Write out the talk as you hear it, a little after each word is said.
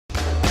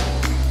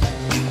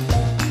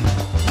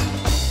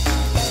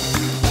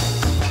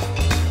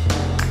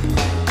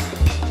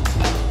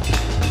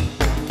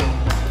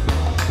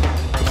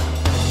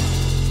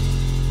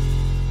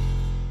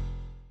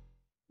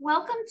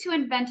to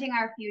Inventing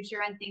Our Future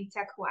on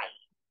ThinkTech Hawaii.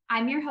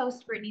 I'm your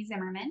host, Brittany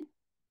Zimmerman.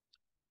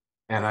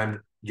 And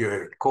I'm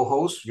your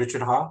co-host,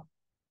 Richard Ha.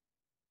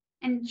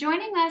 And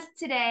joining us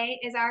today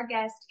is our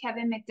guest,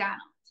 Kevin MacDonald.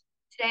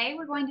 Today,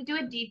 we're going to do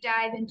a deep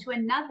dive into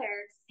another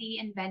C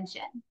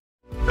invention.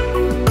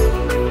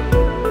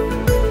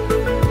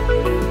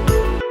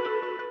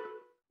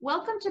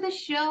 Welcome to the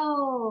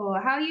show.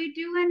 How are you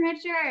doing,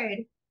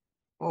 Richard?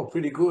 Oh,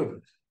 pretty good.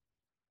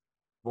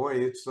 Boy,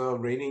 it's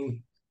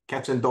raining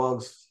cats and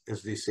dogs,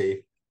 as they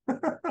say.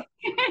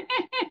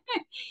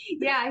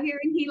 Yeah, here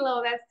in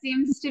Hilo, that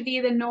seems to be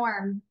the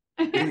norm.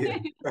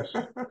 And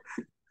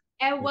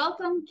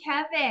welcome,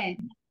 Kevin.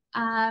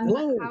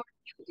 Hello. How are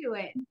you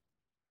doing?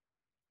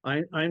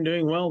 I'm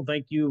doing well.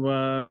 Thank you.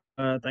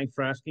 Thanks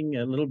for asking.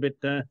 A little bit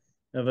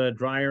of a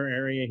drier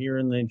area here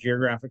in the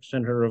geographic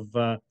center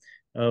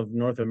of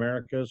North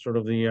America, sort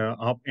of the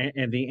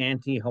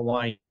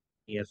anti-Hawaii,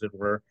 as it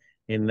were,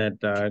 in that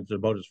it's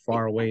about as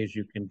far away as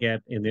you can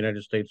get in the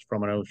United States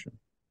from an ocean.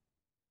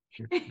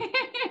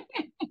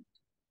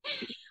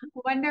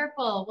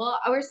 Wonderful. Well,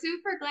 we're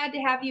super glad to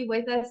have you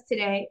with us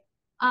today.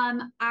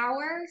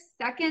 Our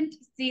second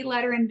C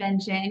letter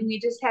invention, we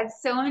just had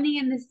so many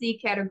in the C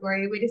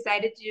category, we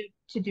decided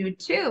to do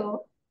two,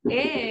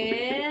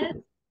 is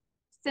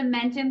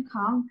cement and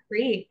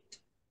concrete.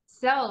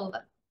 So,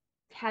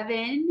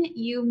 Kevin,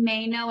 you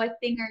may know a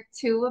thing or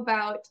two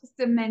about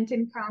cement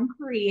and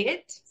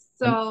concrete.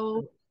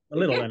 So a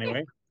little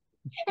anyway.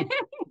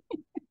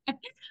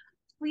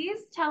 Please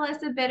tell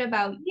us a bit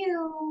about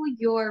you,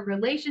 your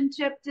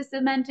relationship to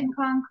cement and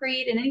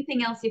concrete, and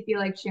anything else you feel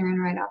like sharing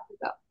right off the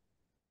go.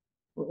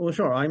 Well,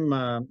 sure.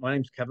 My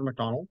name's Kevin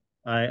MacDonald.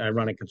 I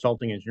run a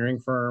consulting engineering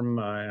firm,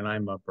 and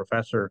I'm a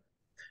professor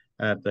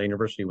at the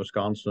University of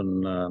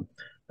Wisconsin,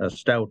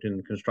 Stout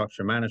in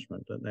construction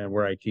management, and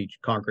where I teach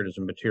concrete as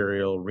a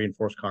material,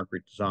 reinforced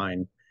concrete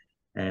design,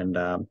 and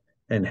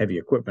heavy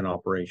equipment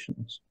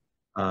operations.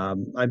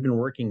 I've been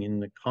working in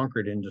the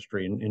concrete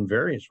industry in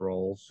various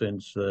roles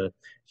since the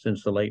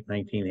late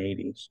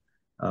 1980s,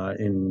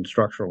 in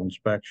structural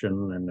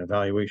inspection and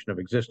evaluation of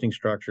existing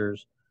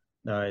structures,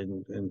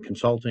 in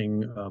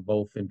consulting,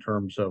 both in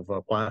terms of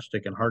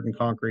plastic and hardened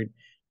concrete.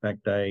 In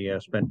fact, I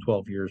spent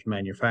 12 years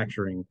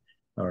manufacturing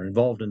or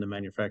involved in the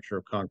manufacture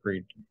of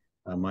concrete.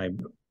 My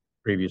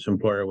previous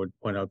employer would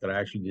point out that I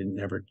actually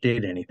never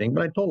did anything,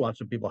 but I told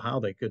lots of people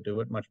how they could do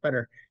it much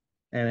better.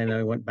 And then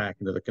I went back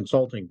into the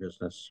consulting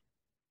business.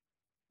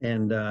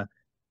 And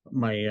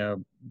my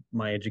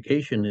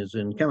education is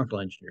in chemical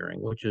engineering,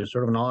 which is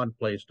sort of an odd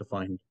place to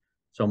find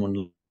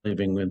someone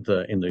living with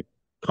in the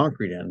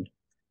concrete end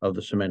of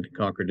the cement and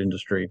concrete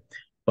industry.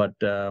 But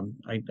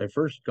I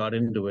first got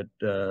into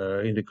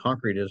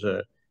concrete as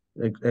a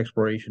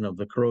exploration of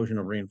the corrosion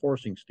of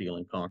reinforcing steel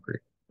in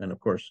concrete. And of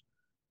course,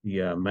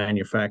 the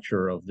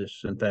manufacture of this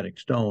synthetic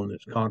stone,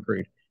 this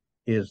concrete,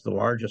 is the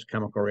largest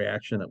chemical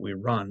reaction that we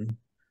run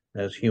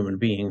as human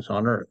beings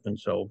on Earth. And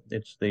so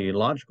it's the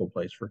logical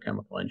place for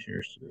chemical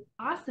engineers to be.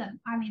 Awesome.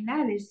 I mean,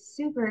 that is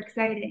super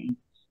exciting.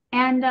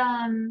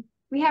 And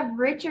we have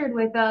Richard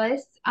with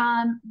us.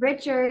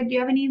 Richard, do you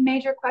have any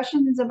major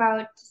questions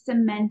about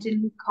cement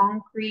and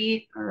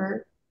concrete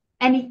or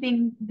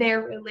anything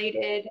there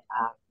related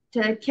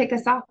to kick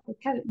us off with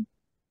Kevin?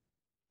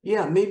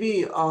 Yeah,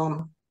 maybe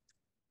I'm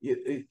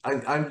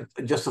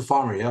just a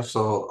farmer, yeah.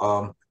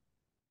 So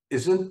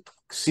isn't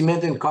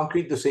cement and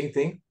concrete the same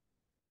thing?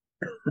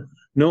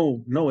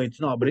 No,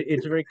 it's not. But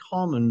it's a very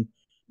common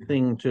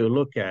thing to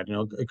look at. You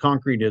know,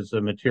 concrete is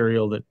a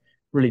material that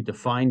really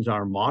defines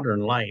our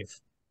modern life,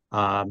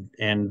 and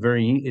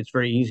it's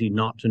very easy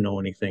not to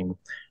know anything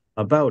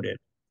about it.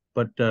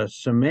 But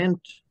cement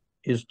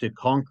is to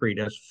concrete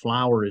as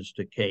flour is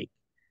to cake.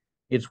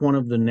 It's one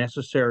of the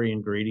necessary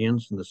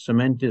ingredients, and the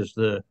cement is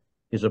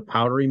a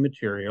powdery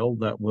material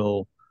that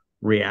will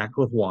react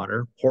with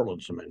water.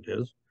 Portland cement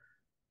is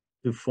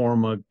to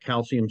form a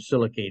calcium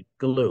silicate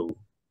glue.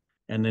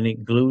 And then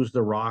it glues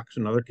the rocks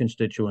and other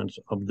constituents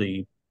of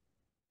the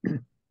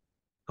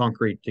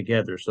concrete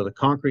together. So the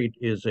concrete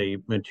is a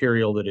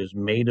material that is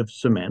made of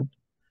cement,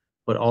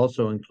 but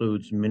also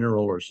includes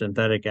mineral or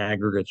synthetic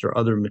aggregates or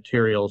other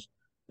materials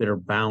that are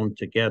bound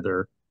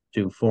together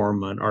to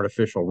form an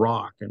artificial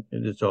rock. And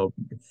it's a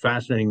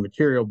fascinating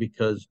material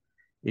because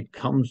it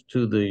comes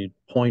to the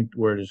point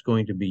where it is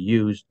going to be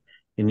used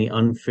in the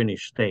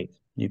unfinished state.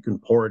 You can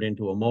pour it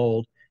into a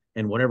mold,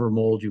 and whatever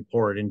mold you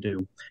pour it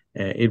into,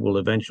 it will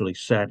eventually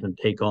set and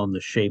take on the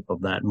shape of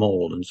that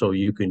mold. And so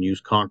you can use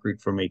concrete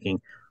for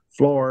making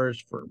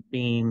floors, for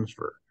beams,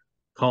 for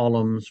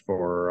columns,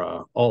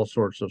 for all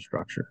sorts of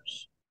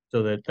structures.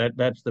 So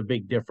that's the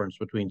big difference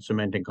between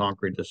cement and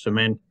concrete. The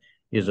cement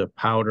is a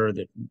powder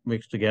that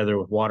mixed together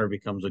with water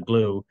becomes a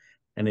glue,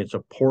 and it's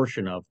a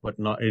portion of, but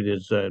not. It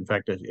is in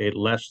fact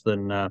less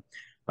than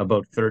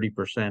about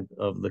 30%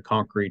 of the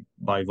concrete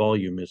by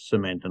volume is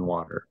cement and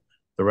water.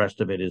 The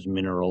rest of it is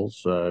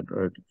minerals,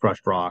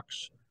 crushed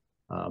rocks,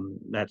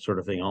 that sort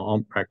of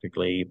thing.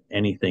 Practically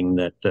anything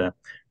that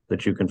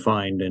you can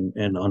find,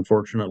 and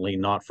unfortunately,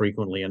 not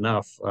frequently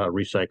enough,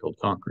 recycled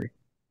concrete.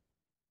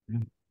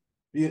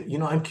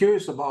 I'm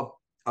curious about,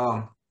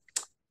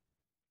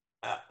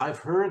 I've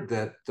heard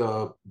that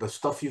the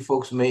stuff you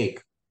folks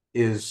make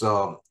is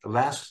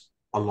lasts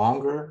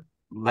longer.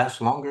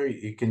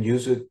 You can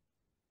use it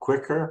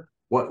quicker.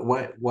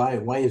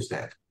 Why is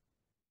that?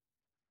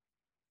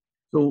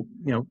 So,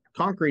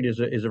 concrete is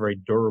a very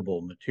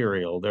durable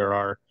material. There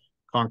are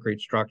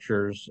concrete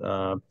structures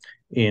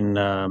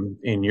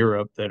in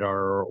Europe that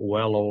are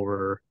well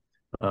over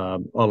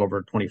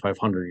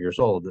 2,500 years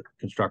old,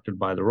 constructed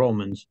by the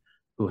Romans,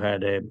 who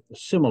had a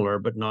similar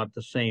but not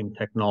the same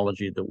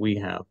technology that we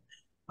have.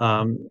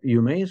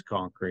 Ume's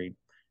concrete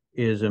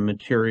is a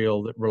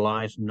material that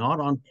relies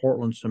not on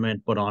Portland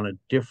cement, but on a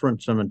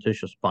different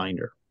cementitious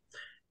binder.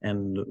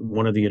 And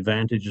one of the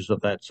advantages of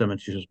that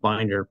cementitious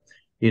binder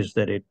is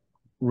that it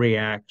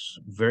reacts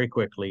very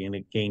quickly and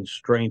it gains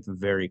strength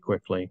very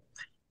quickly.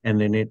 And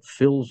then it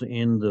fills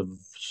in the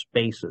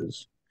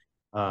spaces.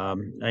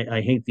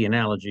 I hate the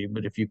analogy,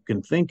 but if you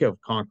can think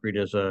of concrete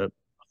as a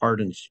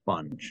hardened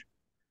sponge,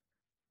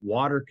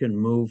 water can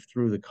move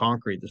through the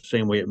concrete the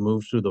same way it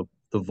moves through the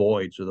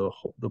voids or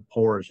the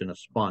pores in a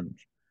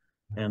sponge.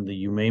 And the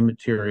Ume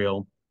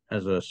material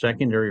has a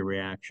secondary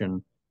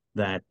reaction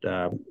that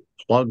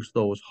plugs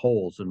those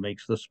holes and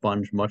makes the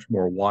sponge much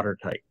more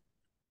watertight.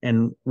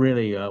 And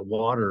really,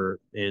 water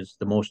is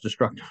the most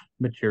destructive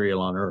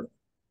material on Earth,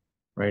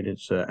 right?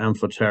 It's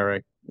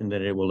amphoteric in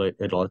that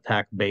it'll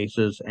attack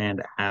bases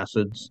and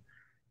acids.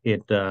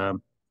 It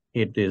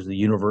is the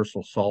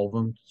universal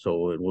solvent,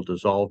 so it will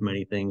dissolve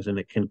many things, and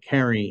it can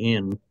carry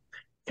in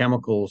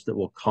chemicals that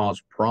will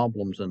cause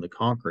problems in the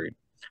concrete.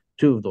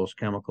 Two of those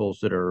chemicals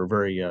that are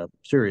very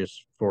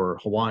serious for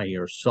Hawaii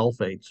are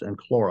sulfates and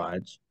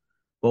chlorides,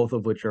 both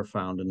of which are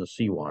found in the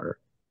seawater.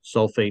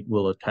 Sulfate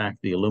will attack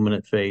the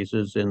aluminate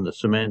phases in the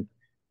cement,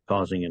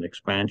 causing an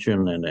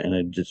expansion and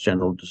a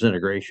general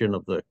disintegration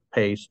of the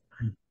paste.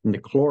 And the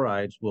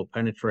chlorides will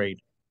penetrate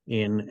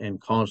in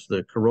and cause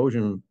the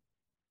corrosion,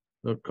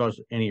 cause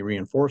any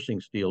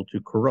reinforcing steel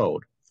to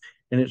corrode.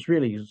 And it's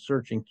really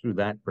searching through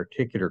that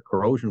particular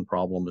corrosion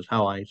problem is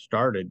how I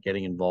started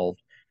getting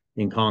involved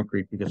in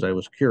concrete, because I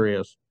was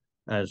curious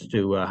as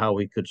to how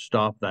we could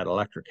stop that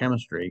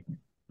electrochemistry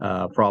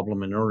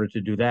problem. In order to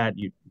do that,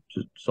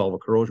 to solve a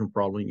corrosion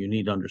problem, you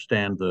need to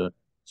understand the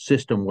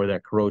system where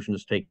that corrosion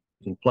is taking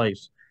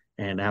place.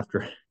 And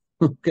after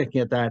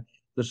looking at that,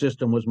 the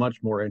system was much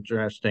more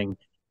interesting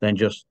than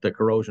just the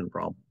corrosion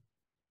problem.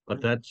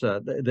 But that's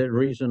the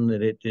reason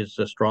that it is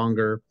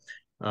stronger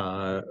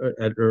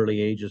at early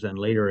ages and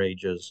later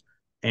ages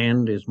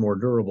and is more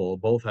durable.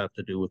 Both have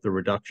to do with the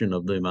reduction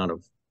of the amount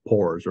of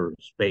pores or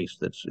space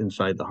that's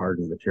inside the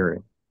hardened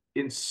material.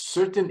 In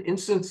certain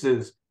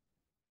instances,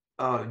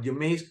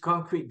 Ume's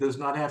concrete does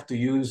not have to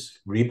use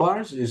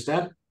rebars. Is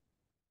that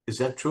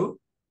true?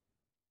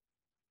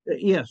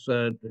 Yes,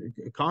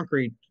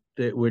 concrete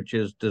which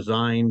is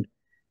designed,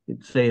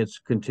 say it's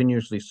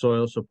continuously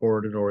soil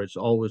supported or it's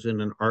always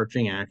in an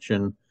arching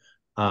action,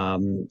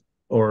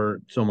 or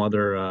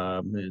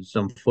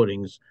some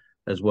footings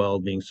as well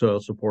being soil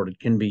supported,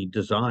 can be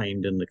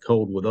designed in the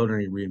code without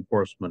any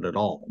reinforcement at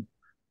all.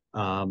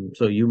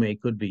 So Ume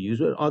could be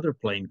used. Other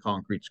plain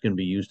concretes can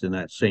be used in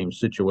that same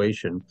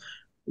situation.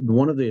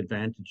 One of the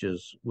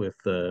advantages with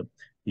the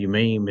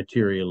Ume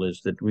material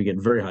is that we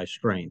get very high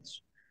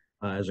strengths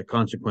as a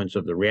consequence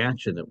of the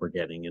reaction that we're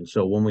getting. And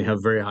so when we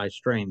have very high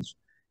strengths,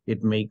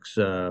 it means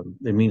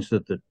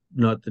that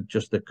not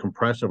just the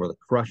compressive or the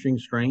crushing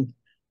strength,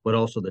 but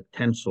also the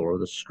tensile or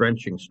the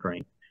stretching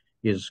strength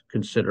is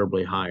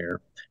considerably higher.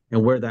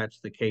 And where that's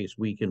the case,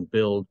 we can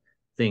build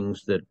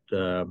things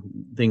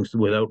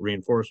without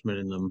reinforcement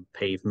in them,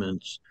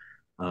 pavements,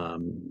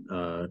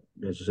 as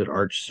I said,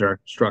 arch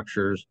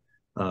structures,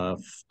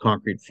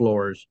 concrete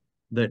floors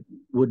that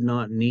would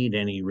not need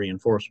any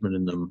reinforcement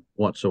in them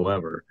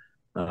whatsoever.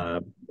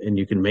 And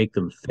you can make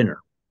them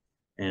thinner.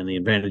 And the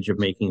advantage of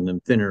making them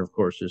thinner, of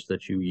course, is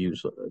that you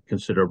use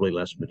considerably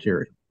less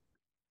material.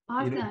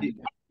 Awesome.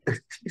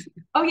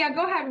 Oh yeah,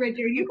 go ahead,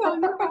 Richard. You go.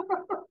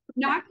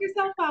 Knock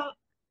yourself out.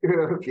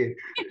 Okay.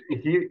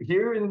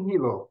 Here in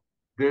Hilo,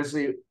 there's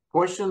a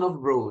portion of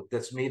road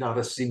that's made out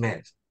of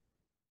cement.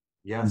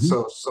 Yeah,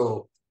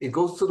 so it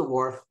goes to the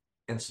wharf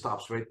and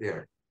stops right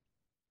there.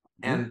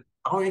 And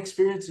our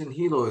experience in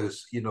Hilo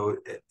is,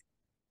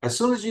 as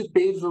soon as you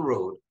pave the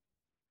road,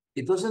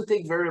 it doesn't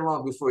take very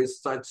long before it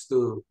starts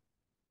to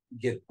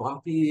get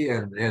bumpy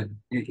and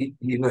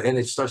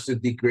it starts to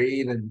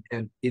degrade,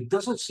 and it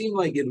doesn't seem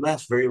like it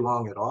lasts very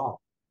long at all.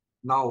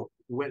 Now,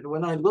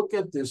 when I look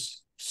at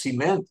this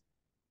cement,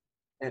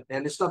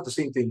 and it's not the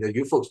same thing that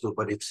you folks do,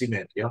 but it's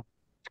cement, yeah.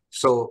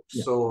 So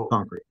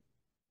concrete.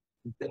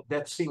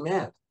 That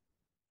cement,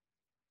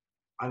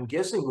 I'm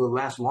guessing, will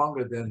last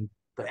longer than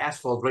the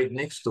asphalt right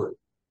next to it,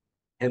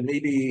 and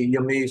maybe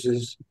Ume's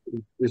is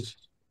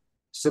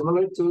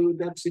similar to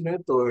that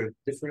cement or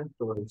different,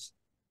 or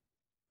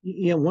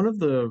yeah. One of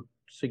the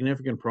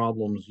significant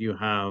problems you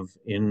have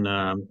in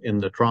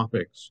the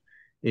tropics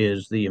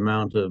is the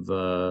amount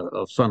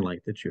of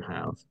sunlight that you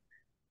have,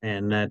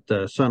 and that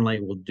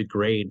sunlight will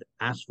degrade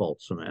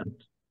asphalt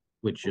cement.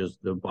 which is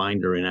the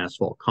binder in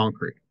asphalt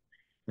concrete.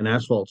 And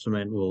asphalt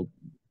cement will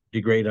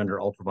degrade under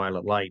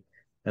ultraviolet light,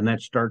 and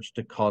that starts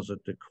to cause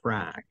it to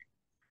crack.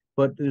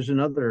 But there's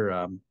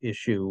another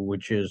issue,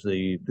 which is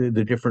the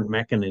different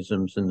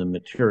mechanisms in the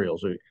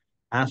materials.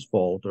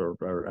 Asphalt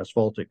or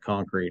asphaltic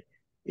concrete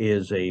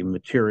is a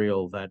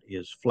material that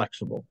is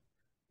flexible.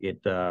 It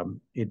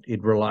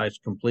relies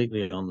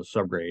completely on the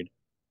subgrade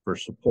for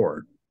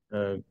support.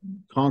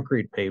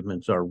 Concrete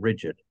pavements are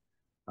rigid,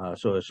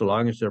 so as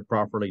long as they're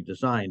properly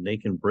designed, they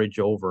can bridge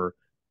over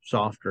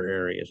softer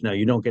areas. Now,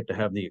 you don't get to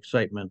have the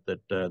excitement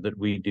that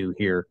we do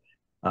here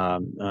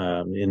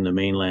in the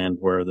mainland,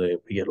 where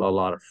we get a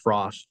lot of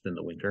frost in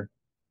the winter.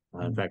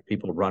 In fact,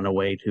 people run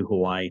away to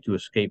Hawaii to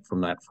escape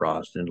from that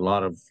frost, and a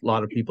lot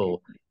of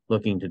people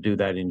looking to do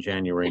that in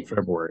January and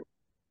February.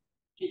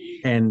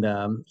 And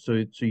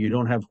so you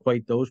don't have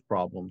quite those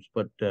problems,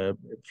 but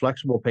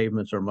flexible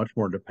pavements are much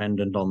more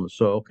dependent on the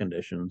soil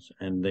conditions,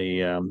 and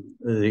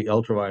the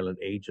ultraviolet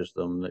ages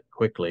them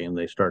quickly, and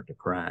they start to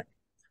crack.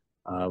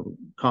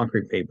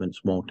 Concrete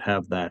pavements won't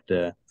have that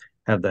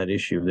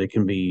issue. They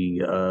can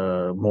be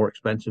more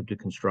expensive to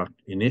construct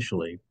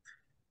initially,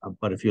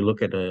 but if you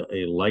look at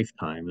a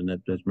lifetime, and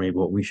that's maybe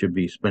what we should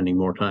be spending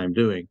more time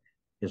doing,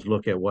 is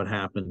look at what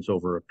happens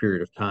over a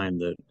period of time.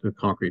 The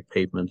concrete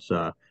pavements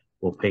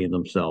will pay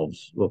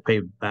themselves, will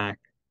pay back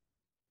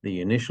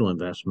the initial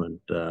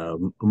investment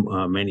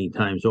many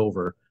times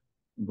over,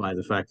 by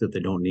the fact that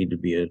they don't need to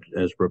be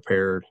as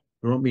repaired.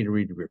 They don't need to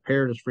be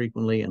repaired as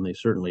frequently, and they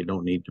certainly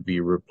don't need to be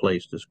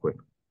replaced as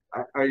quickly.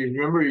 I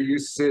remember you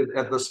said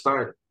at the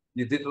start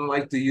you didn't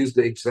like to use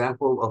the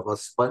example of a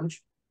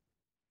sponge,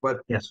 but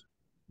yes,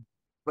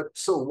 but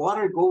so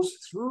water goes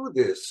through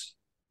this,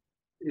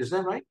 is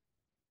that right?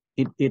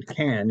 It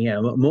can, yeah.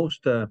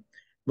 Most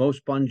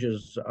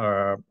sponges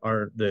are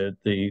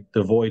the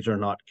voids are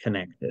not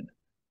connected.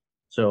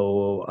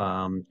 So,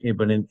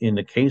 but in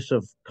the case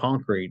of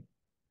concrete,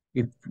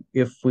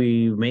 if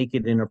we make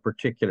it in a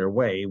particular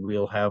way,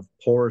 we'll have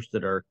pores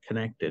that are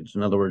connected. So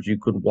in other words, you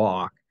could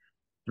walk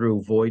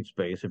through void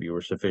space, if you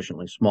were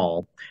sufficiently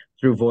small,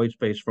 through void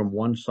space from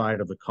one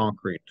side of the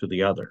concrete to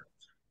the other.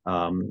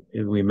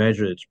 We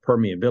measure its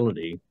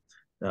permeability,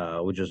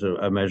 which is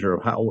a measure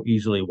of how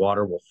easily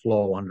water will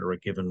flow under a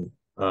given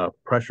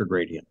pressure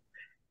gradient.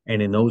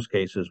 And in those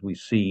cases, we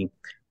see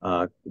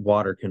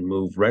water can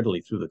move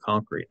readily through the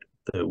concrete.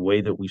 The way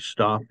that we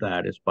stop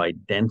that is by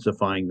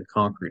densifying the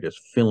concrete, is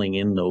filling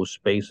in those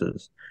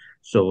spaces,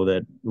 so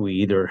that we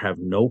either have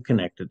no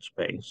connected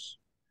space,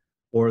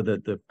 or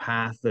that the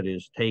path that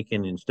is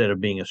taken, instead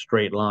of being a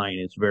straight line,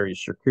 it's very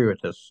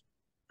circuitous,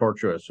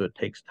 tortuous. So it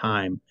takes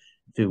time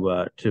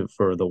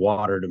for the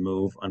water to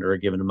move under a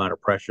given amount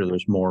of pressure.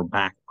 There's more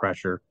back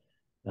pressure.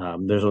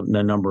 There's a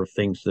number of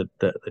things that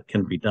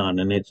can be done,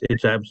 and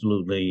it's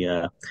absolutely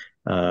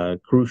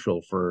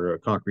crucial for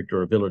concrete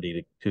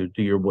durability to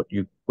do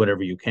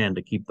whatever you can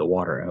to keep the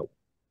water out.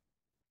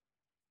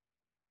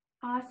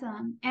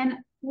 Awesome. And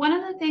one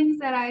of the things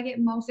that I get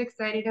most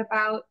excited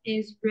about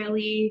is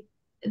really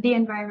the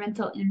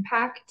environmental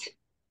impact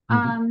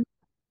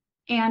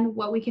and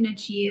what we can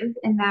achieve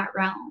in that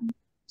realm.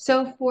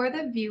 So for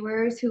the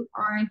viewers who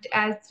aren't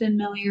as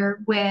familiar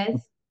with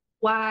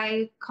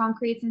why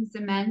concretes and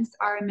cements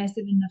are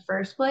emissive in the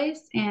first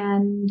place,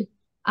 and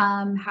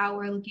how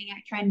we're looking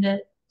at trying to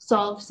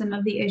solve some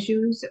of the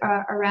issues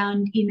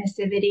around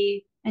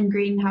emissivity and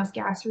greenhouse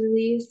gas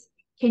release,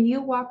 can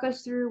you walk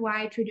us through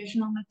why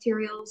traditional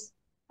materials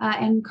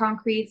and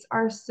concretes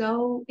are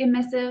so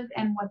emissive,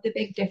 and what the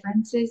big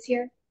difference is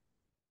here?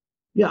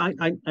 Yeah,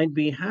 I'd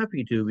be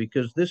happy to,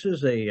 because this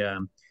is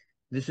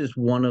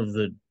one of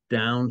the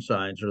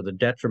downsides or the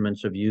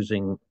detriments of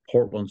using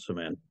Portland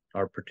cement,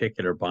 our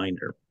particular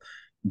binder.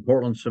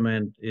 Portland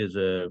cement is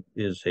a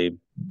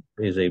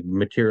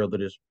material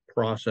that is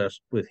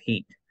processed with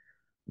heat.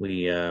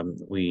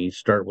 We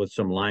start with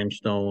some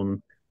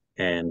limestone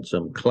and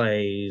some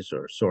clays,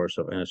 or a source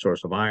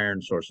of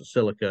iron, source of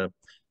silica,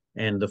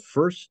 and the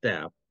first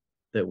step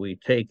that we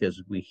take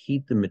is we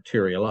heat the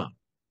material up,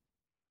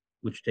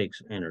 which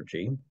takes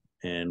energy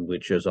and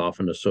which is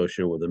often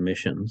associated with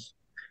emissions.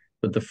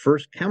 But the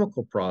first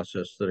chemical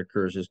process that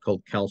occurs is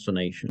called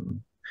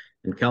calcination.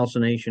 And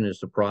calcination is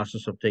the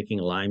process of taking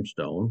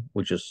limestone,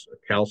 which is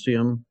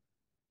calcium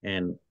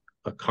and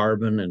a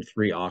carbon and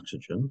 3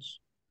 oxygens,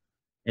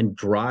 and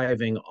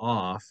driving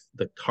off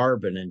the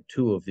carbon and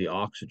 2 of the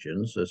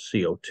oxygens as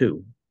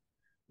CO2,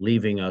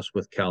 leaving us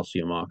with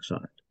calcium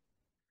oxide.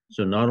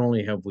 So not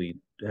only have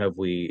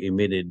we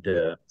emitted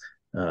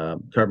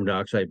carbon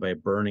dioxide by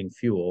burning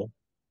fuel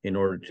in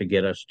order to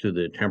get us to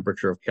the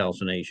temperature of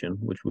calcination,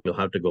 which we'll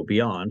have to go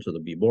beyond, so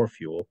there'll be more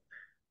fuel,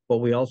 but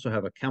we also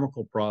have a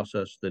chemical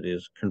process that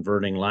is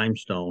converting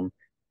limestone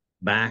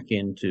back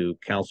into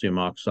calcium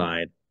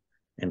oxide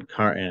and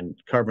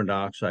carbon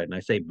dioxide. And I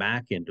say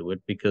back into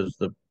it because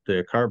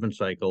the carbon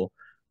cycle,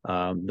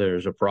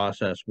 there's a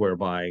process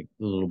whereby a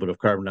little bit of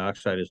carbon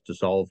dioxide is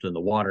dissolved in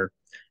the water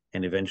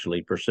and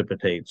eventually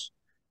precipitates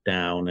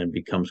down and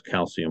becomes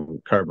calcium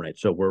carbonate.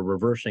 So we're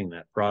reversing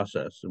that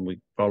process, and we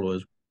follow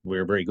as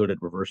we're very good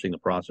at reversing the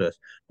process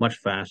much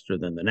faster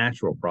than the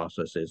natural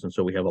process is. And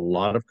so we have a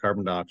lot of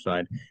carbon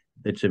dioxide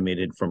that's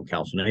emitted from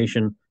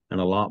calcination and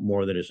a lot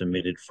more that is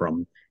emitted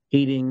from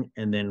heating.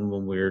 And then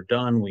when we're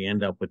done, we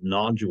end up with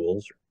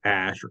nodules,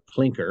 ash, or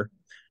clinker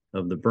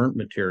of the burnt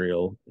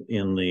material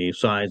in the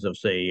size of,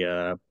 say,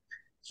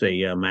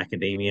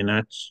 macadamia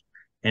nuts.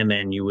 And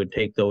then you would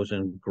take those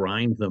and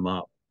grind them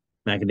up.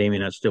 Macadamia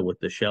nuts still with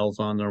the shells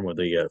on them, with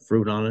the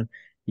fruit on it.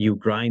 You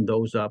grind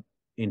those up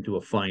into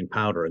a fine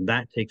powder, and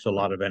that takes a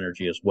lot of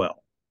energy as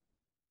well.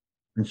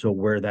 And so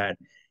where that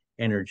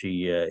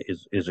energy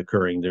is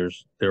occurring,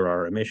 there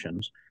are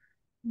emissions.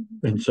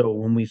 And so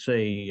when we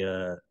say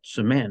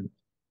cement,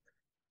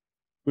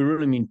 we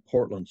really mean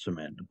Portland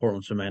cement.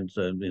 Portland cement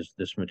is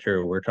this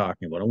material we're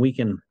talking about, and we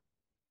can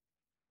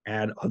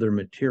add other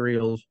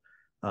materials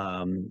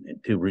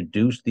to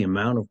reduce the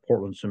amount of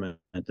Portland cement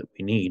that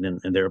we need,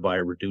 and thereby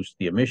reduce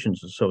the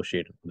emissions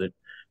associated with it.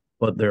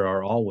 But there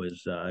are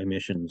always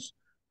emissions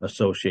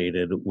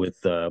associated with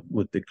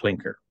the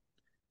clinker.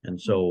 And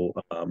so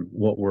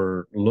what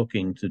we're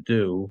looking to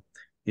do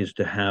is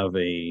to have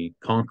a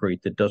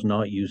concrete that does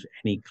not use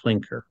any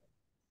clinker,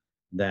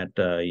 that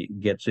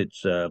gets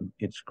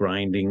its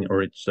grinding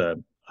or its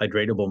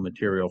hydratable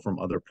material from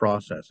other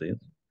processes,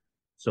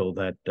 so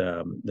that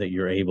that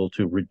you're able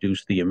to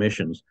reduce the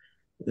emissions.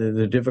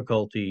 The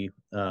difficulty,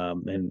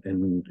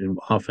 and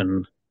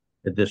often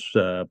at this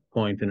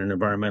point in an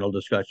environmental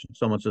discussion,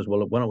 someone says,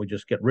 "Well, why don't we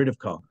just get rid of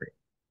concrete?"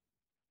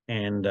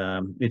 And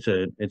it's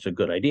a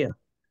good idea,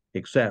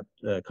 except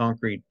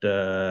concrete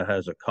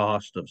has a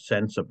cost of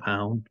cents a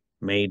pound,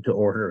 made to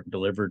order,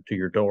 delivered to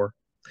your door.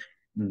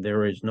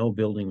 There is no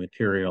building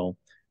material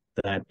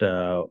that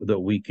that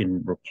we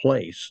can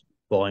replace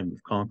volume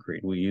of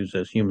concrete. We use,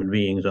 as human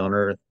beings on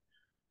Earth,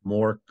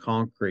 more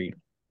concrete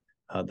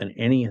than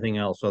anything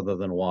else other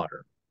than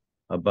water,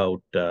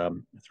 about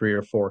 3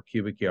 or 4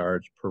 cubic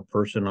yards per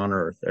person on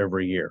Earth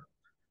every year.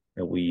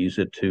 And we use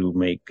it to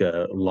make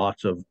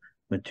lots of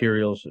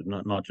materials,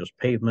 not just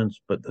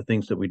pavements, but the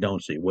things that we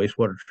don't see: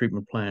 wastewater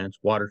treatment plants,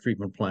 water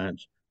treatment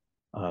plants,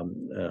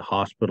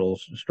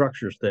 hospitals,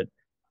 structures that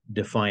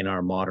define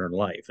our modern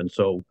life. And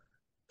so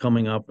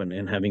coming up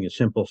and having a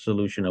simple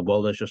solution of,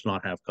 well, let's just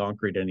not have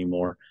concrete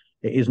anymore,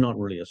 is not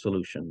really a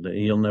solution.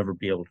 You'll never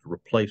be able to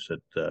replace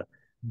it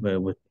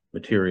with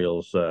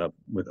materials,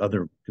 with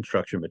other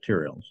construction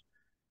materials.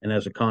 And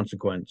as a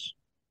consequence,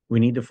 we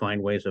need to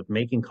find ways of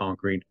making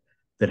concrete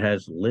that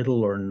has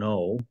little or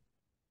no,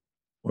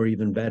 or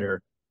even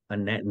better, a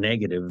net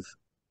negative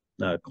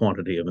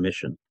quantity of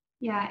emission.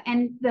 Yeah,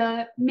 and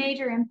the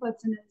major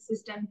inputs into the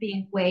system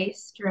being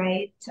waste,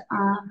 right?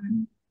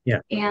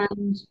 Yeah.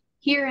 And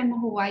here in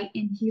Hawaii,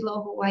 in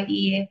Hilo,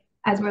 Hawaii,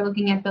 as we're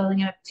looking at building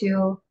it up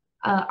to,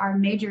 our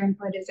major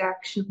input is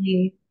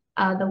actually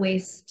the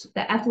waste,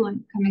 the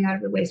effluent coming out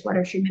of the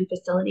wastewater treatment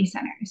facility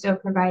center. So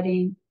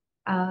providing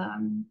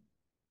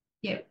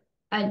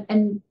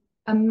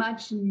a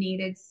much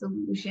needed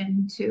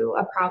solution to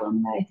a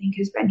problem that I think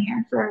has been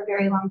here for a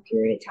very long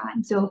period of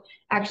time. So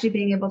actually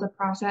being able to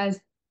process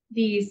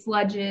the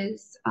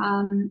sludges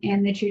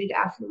and the treated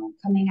effluent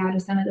coming out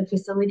of some of the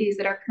facilities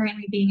that are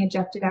currently being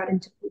ejected out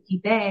into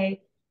Puki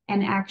Bay,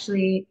 and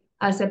actually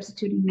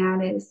substituting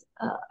that as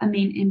a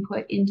main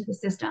input into the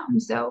system.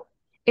 So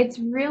it's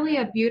really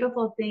a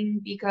beautiful thing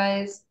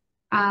because,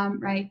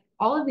 right,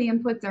 all of the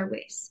inputs are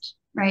waste,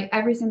 right?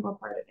 Every single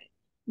part of it.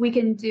 We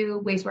can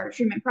do wastewater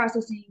treatment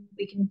processing.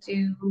 We can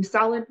do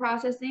solid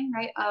processing,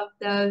 right, of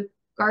the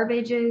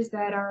garbages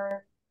that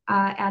are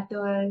at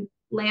the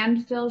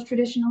landfills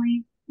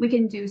traditionally. We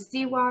can do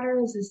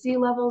seawater as the sea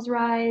levels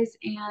rise,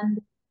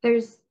 and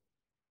there's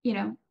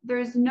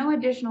no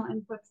additional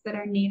inputs that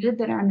are needed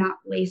that are not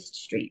waste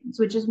streams,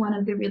 which is one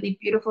of the really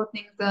beautiful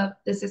things of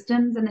the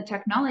systems and the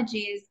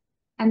technologies.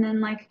 And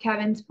then, like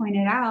Kevin's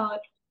pointed out,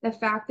 the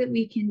fact that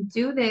we can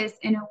do this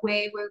in a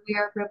way where we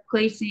are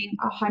replacing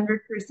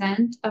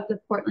 100% of the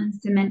Portland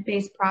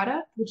cement-based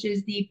product, which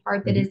is the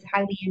part that is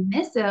highly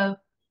emissive,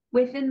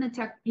 within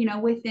the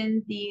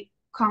within the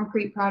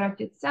concrete product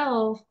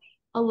itself,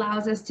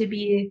 allows us to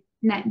be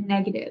net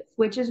negative,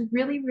 which is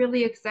really,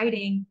 really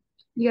exciting,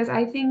 because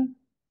I think,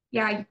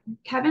 yeah,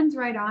 Kevin's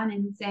right on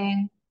in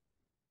saying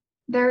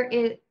there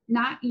is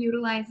not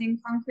utilizing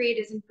concrete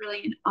isn't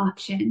really an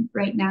option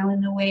right now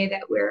in the way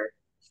that we're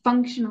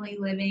functionally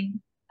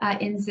living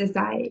in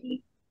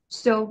society.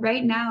 So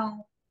right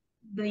now,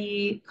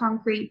 the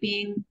concrete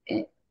being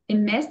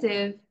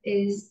emissive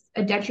is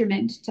a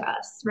detriment to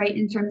us, right,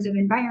 in terms of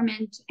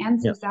environment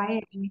and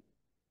society. Yep.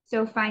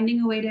 So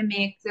finding a way to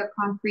make the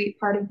concrete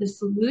part of the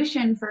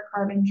solution for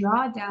carbon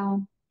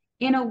drawdown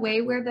in a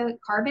way where the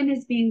carbon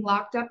is being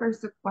locked up or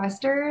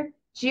sequestered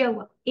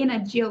in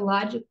a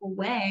geological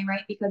way,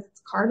 right? Because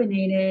it's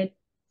carbonated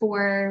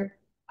for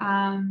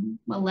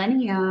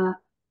millennia,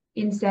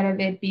 instead of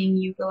it being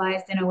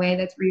utilized in a way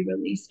that's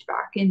re-released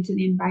back into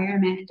the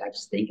environment. I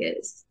just think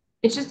it's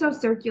just so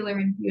circular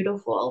and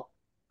beautiful.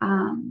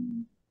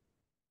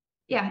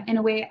 Yeah, in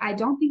a way I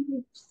don't think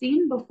we've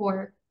seen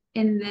before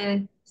in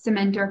the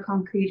cement or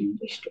concrete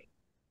industry.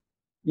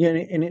 Yeah,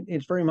 and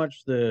it's very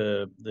much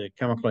the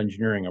chemical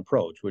engineering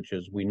approach, which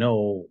is we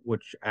know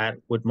what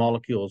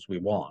molecules we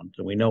want,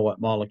 and we know what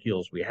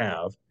molecules we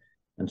have,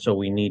 and so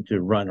we need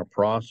to run a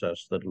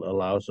process that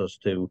allows us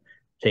to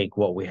take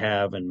what we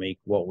have and make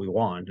what we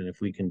want. And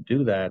if we can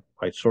do that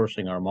by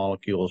sourcing our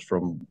molecules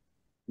from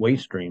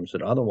waste streams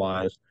that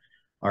otherwise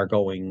are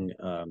going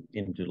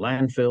into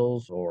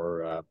landfills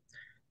or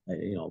I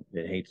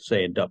hate to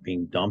say it,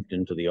 being dumped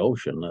into the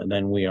ocean, and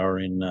then we're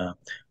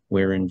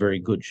in very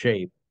good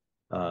shape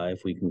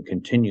if we can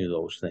continue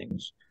those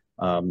things.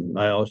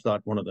 I always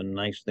thought one of the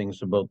nice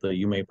things about the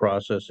UME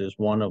process is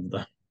one of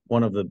the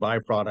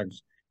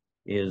byproducts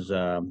is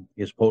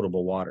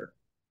potable water.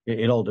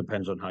 It all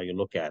depends on how you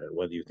look at it,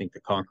 whether you think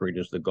the concrete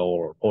is the goal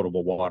or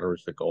potable water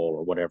is the goal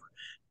or whatever.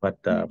 But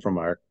from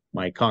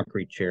my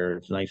concrete chair,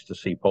 it's nice to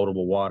see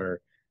potable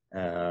water,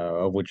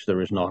 of which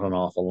there is not an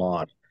awful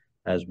lot,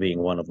 as being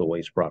one of the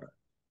waste products.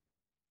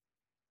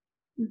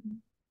 Mm-hmm.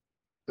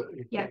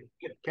 Yeah.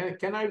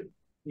 Can I,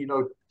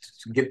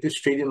 get this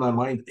straight in my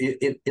mind?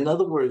 In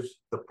other words,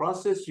 the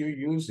process your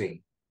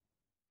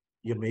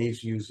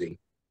maize using,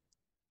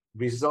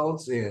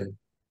 results in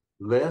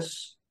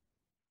less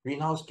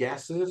greenhouse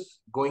gases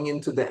going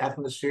into the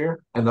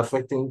atmosphere and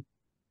affecting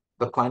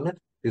the climate?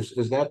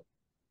 Is that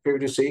fair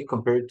to say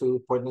compared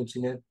to Portland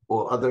cement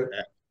or other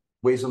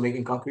ways of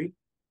making concrete?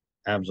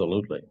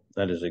 Absolutely.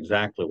 That is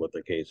exactly what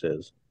the case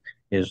is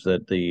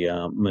that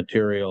the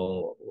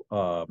material,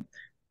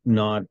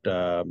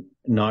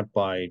 not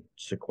by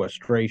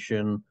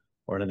sequestration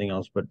or anything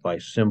else, but by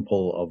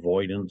simple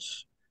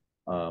avoidance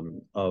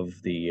of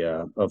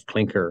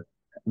clinker,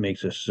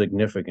 makes a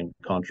significant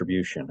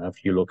contribution.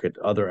 If you look at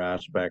other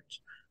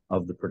aspects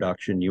of the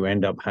production, you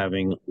end up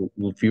having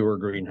fewer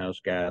greenhouse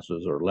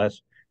gases or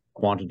less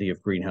quantity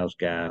of greenhouse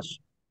gas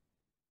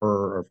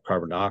or of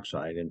carbon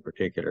dioxide in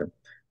particular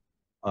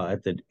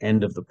at the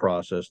end of the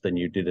process than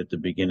you did at the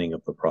beginning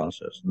of the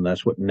process. And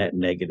that's what net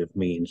negative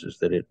means, is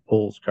that it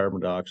pulls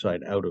carbon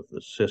dioxide out of the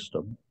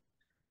system.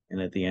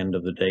 And at the end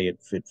of the day, it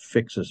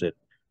fixes it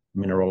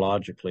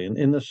mineralogically. And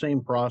in the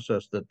same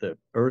process that the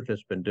Earth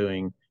has been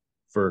doing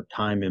for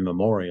time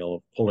immemorial,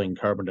 of pulling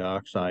carbon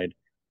dioxide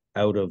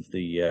out of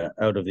the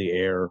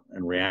air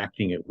and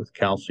reacting it with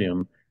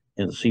calcium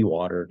in the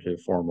seawater to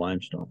form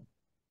limestone.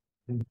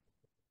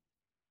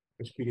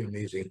 It's pretty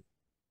amazing.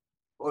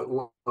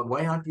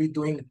 Why aren't we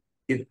doing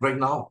it right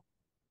now?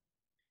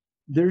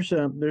 There's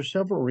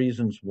several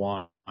reasons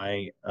why,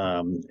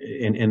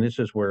 and this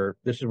is where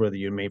the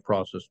UME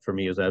process for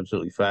me is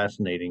absolutely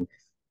fascinating,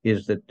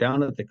 is that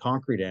down at the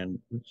concrete end,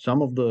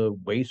 some of the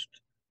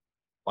waste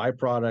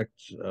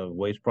products,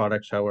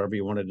 however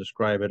you want to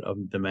describe it, of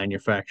the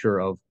manufacture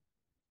of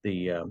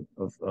the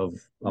of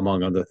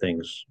among other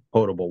things,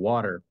 potable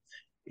water,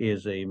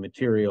 is a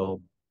material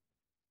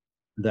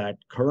that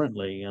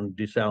currently in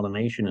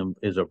desalination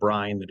is a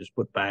brine that is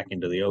put back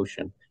into the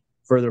ocean.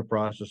 Further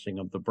processing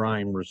of the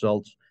brine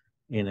results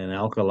in an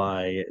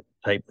alkali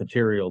type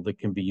material that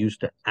can be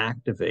used to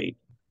activate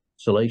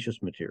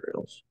siliceous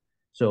materials.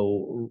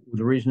 So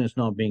the reason it's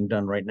not being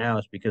done right now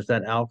is because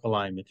that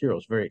alkali material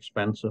is very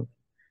expensive,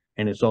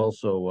 and it's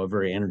also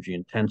very energy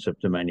intensive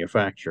to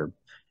manufacture.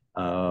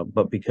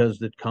 But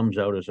because it comes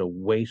out as a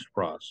waste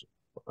product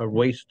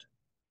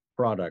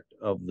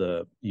of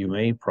the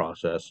UME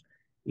process,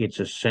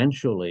 it's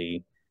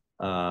essentially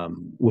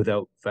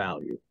without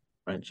value,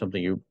 right?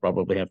 Something you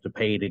probably have to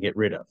pay to get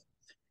rid of.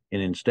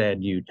 And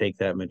instead, you take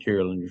that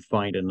material and you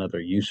find another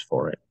use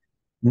for it.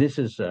 And this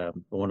is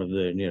one of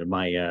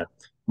the,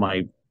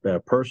 my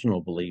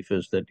personal belief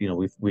is that,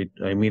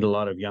 I meet a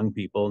lot of young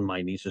people, and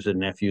my nieces and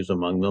nephews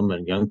among them,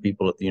 and young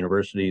people at the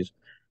universities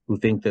who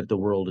think that the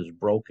world is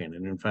broken.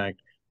 And in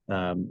fact,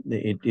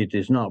 it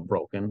is not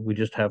broken. We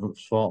just haven't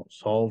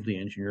solved the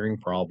engineering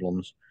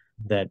problems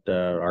that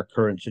our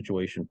current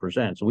situation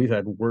presents. We've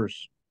had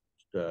worse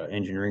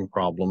engineering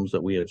problems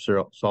that we have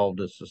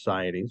solved as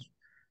societies,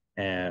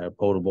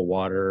 potable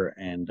water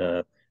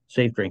and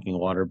safe drinking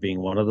water being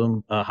one of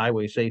them,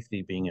 highway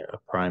safety being a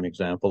prime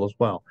example as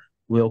well.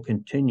 We'll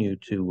continue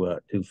to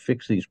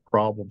fix these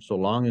problems so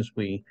long as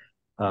we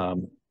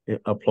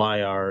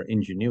apply our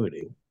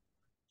ingenuity,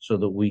 so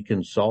that we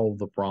can solve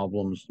the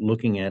problems,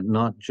 looking at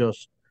not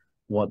just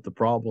what the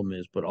problem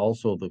is, but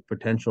also the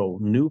potential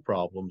new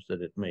problems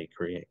that it may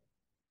create.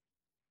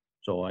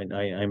 So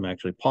I'm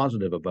actually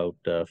positive about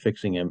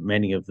fixing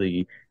many of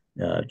the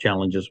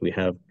challenges we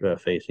have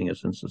facing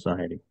us in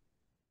society.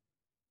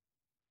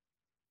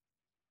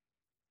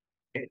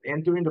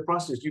 And during the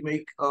process, you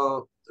make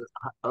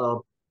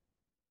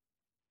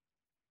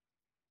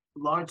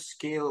large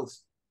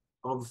scales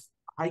of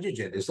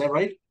hydrogen. Is that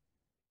right?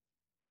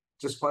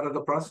 Just part of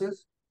the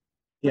process?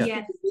 Yeah.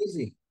 Yes.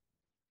 Easy.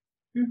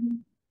 Mm-hmm.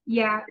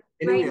 Yeah.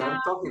 Anyway, right now,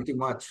 I'm talking too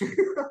much.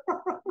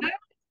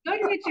 Good,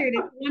 Richard.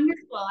 It's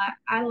wonderful.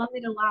 I love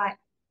it a lot.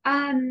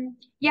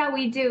 Yeah,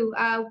 we do.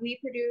 We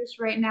produce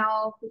right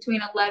now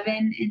between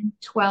 11 and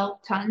 12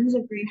 tons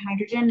of green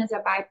hydrogen as a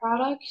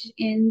byproduct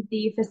in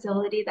the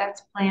facility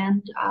that's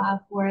planned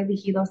for the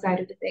Hilo side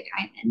of the Big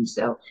Island.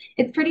 So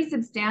it's pretty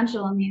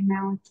substantial in the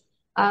amount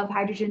of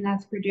hydrogen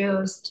that's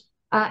produced.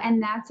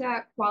 And that's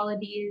at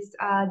qualities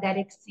that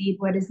exceed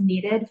what is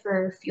needed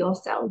for fuel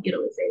cell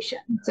utilization.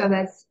 So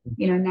that's,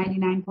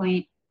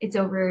 it's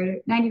over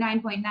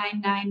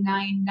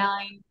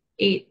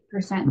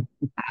 99.99998%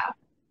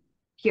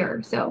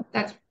 pure. So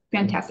that's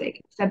fantastic.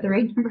 Said the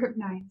right number of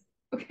nines.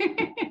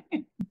 Okay.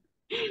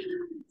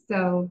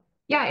 So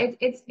yeah,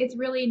 it's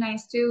really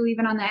nice too,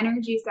 even on the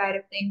energy side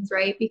of things,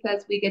 right?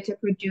 Because we get to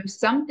produce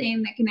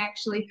something that can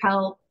actually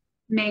help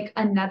make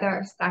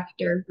another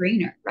sector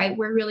greener, right?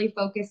 We're really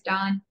focused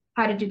on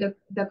how to do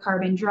the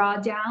carbon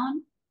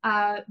drawdown,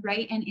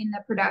 right? And in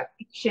the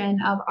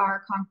production of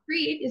our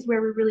concrete is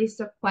where we're really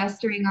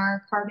sequestering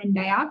our carbon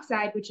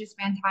dioxide, which is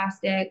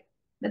fantastic.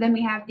 But then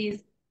we have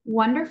these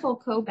wonderful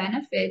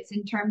co-benefits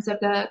in terms of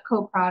the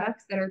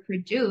co-products that are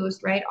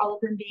produced, right? All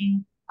of them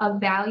being a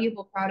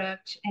valuable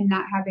product and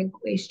not having a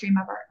waste stream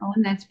of our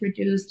own that's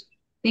produced,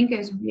 I think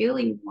is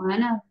really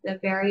one of the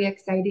very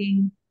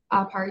exciting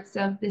parts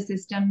of the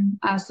system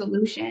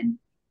solution.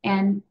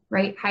 And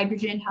right,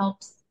 hydrogen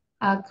helps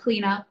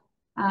clean up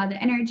the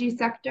energy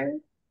sector,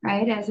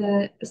 right, as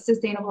a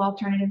sustainable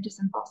alternative to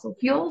some fossil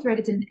fuels, right?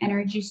 It's an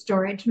energy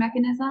storage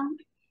mechanism.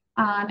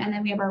 And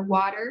then we have our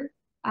water,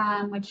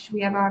 which we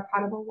have our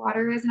potable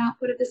water as an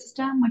output of the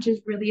system, which is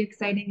really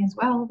exciting as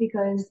well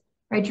because,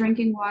 right,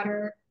 drinking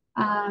water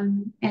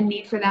and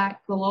need for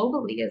that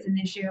globally is an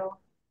issue.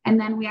 And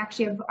then we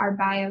actually have our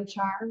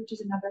biochar, which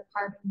is another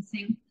carbon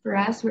sink for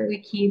us, where we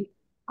keep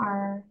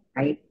our,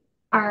 right,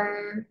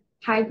 our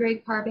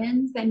high-grade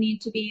carbons that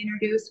need to be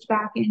introduced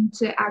back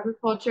into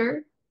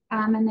agriculture.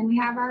 And then we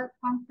have our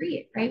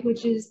concrete, right,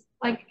 which is,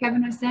 like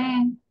Kevin was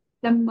saying,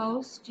 the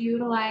most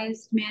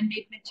utilized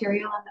man-made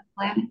material on the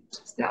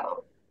planet.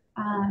 So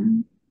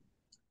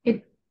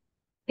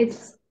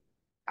it's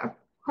a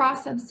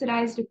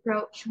cross-subsidized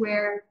approach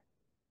where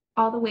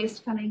all the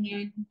waste coming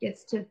in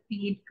gets to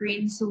feed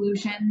green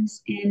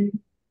solutions in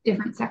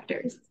different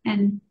sectors.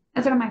 And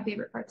that's one of my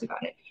favorite parts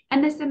about it.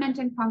 And the cement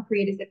and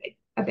concrete is a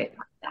big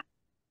part of that.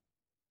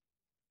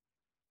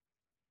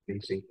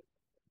 Easy.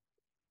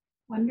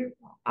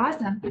 Wonderful.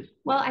 Awesome.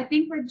 Well, I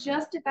think we're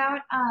just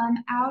about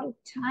out of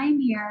time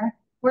here.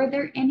 Were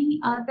there any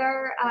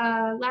other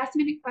last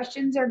minute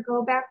questions or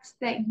go backs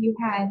that you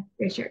had,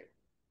 Richard?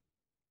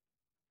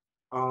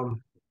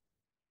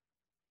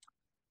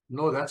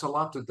 No, that's a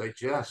lot to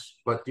digest,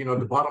 but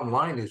the bottom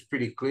line is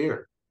pretty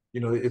clear.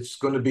 It's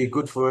going to be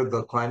good for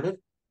the climate,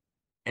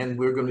 and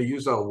we're going to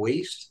use our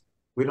waste.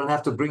 We don't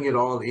have to bring it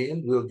all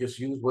in. We'll just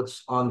use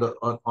what's on the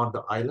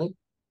island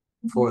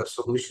for a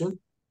solution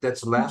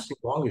that's lasting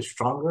longer,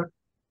 stronger.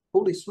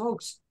 Holy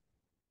smokes!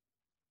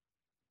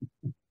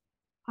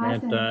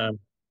 Awesome.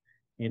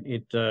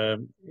 Even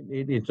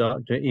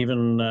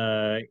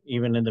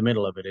in the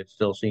middle of it, it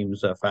still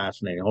seems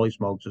fascinating. Holy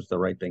smokes is the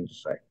right thing to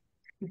say.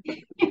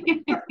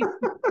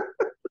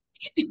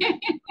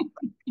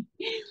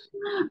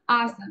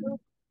 Awesome.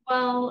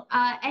 Well,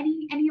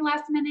 any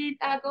last minute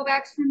go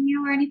backs from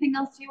you or anything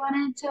else you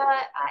wanted to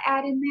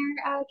add in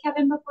there,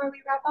 Kevin, before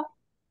we wrap up?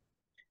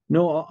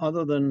 No,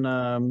 other than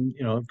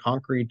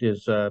concrete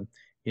is a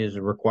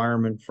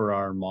requirement for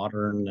our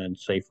modern and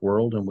safe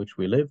world in which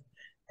we live,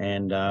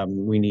 and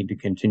we need to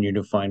continue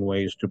to find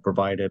ways to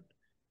provide it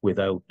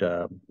without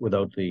the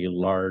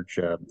large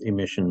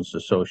emissions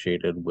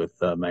associated with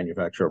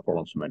manufacture of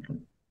Portland cement.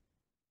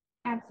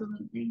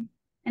 Absolutely.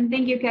 And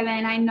thank you,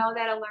 Kevin. I know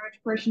that a large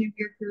portion of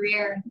your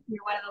career,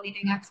 you're one of the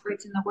leading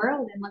experts in the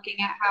world in looking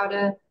at how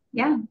to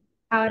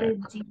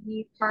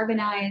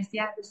decarbonize,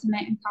 the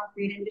cement and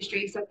concrete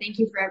industry. So thank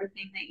you for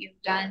everything that you've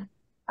done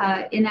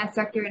in that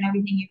sector and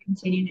everything you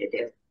continue to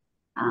do.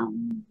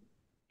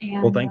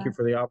 Well, thank you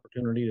for the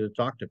opportunity to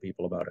talk to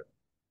people about it.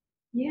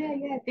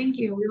 Yeah, thank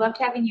you. We loved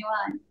having you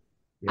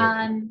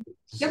on.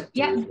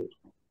 Yeah.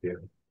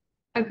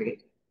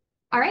 Agreed.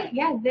 All right,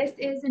 this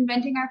is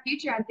Inventing Our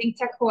Future on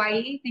ThinkTech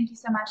Hawaii. Thank you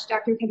so much,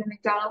 Dr. Kevin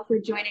MacDonald, for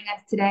joining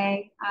us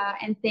today.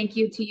 And thank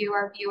you to you,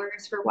 our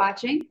viewers, for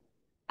watching.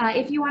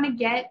 If you want to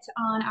get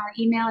on our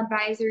email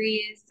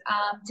advisories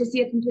to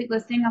see a complete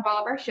listing of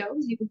all of our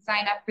shows, you can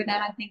sign up for them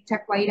at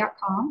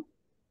thinktechhawaii.com.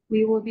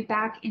 We will be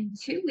back in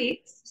 2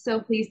 weeks, so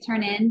please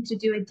turn in to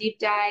do a deep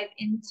dive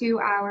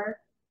into our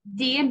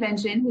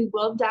D-Invention. We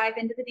will dive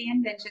into the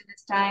D-Invention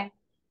this time,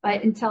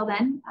 but until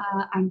then,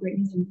 I'm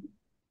Brittany Zimmerman.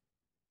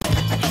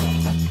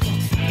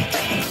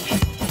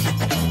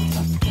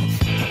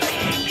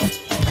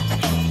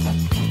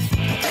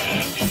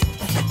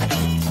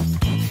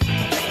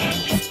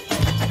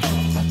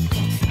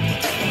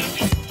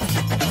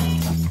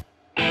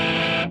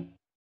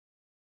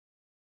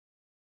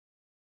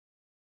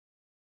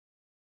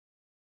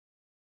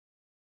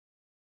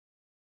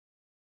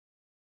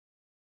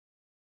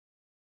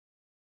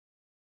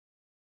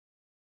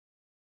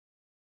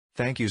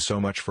 Thank you so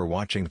much for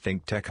watching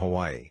ThinkTech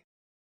Hawaii.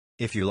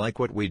 If you like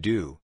what we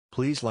do,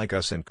 please like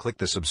us and click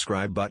the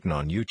subscribe button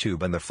on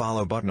YouTube and the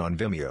follow button on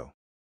Vimeo.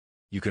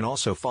 You can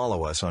also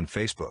follow us on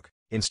Facebook,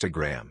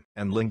 Instagram,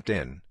 and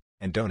LinkedIn,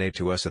 and donate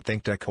to us at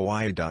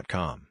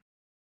thinktechhawaii.com.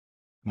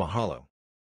 Mahalo.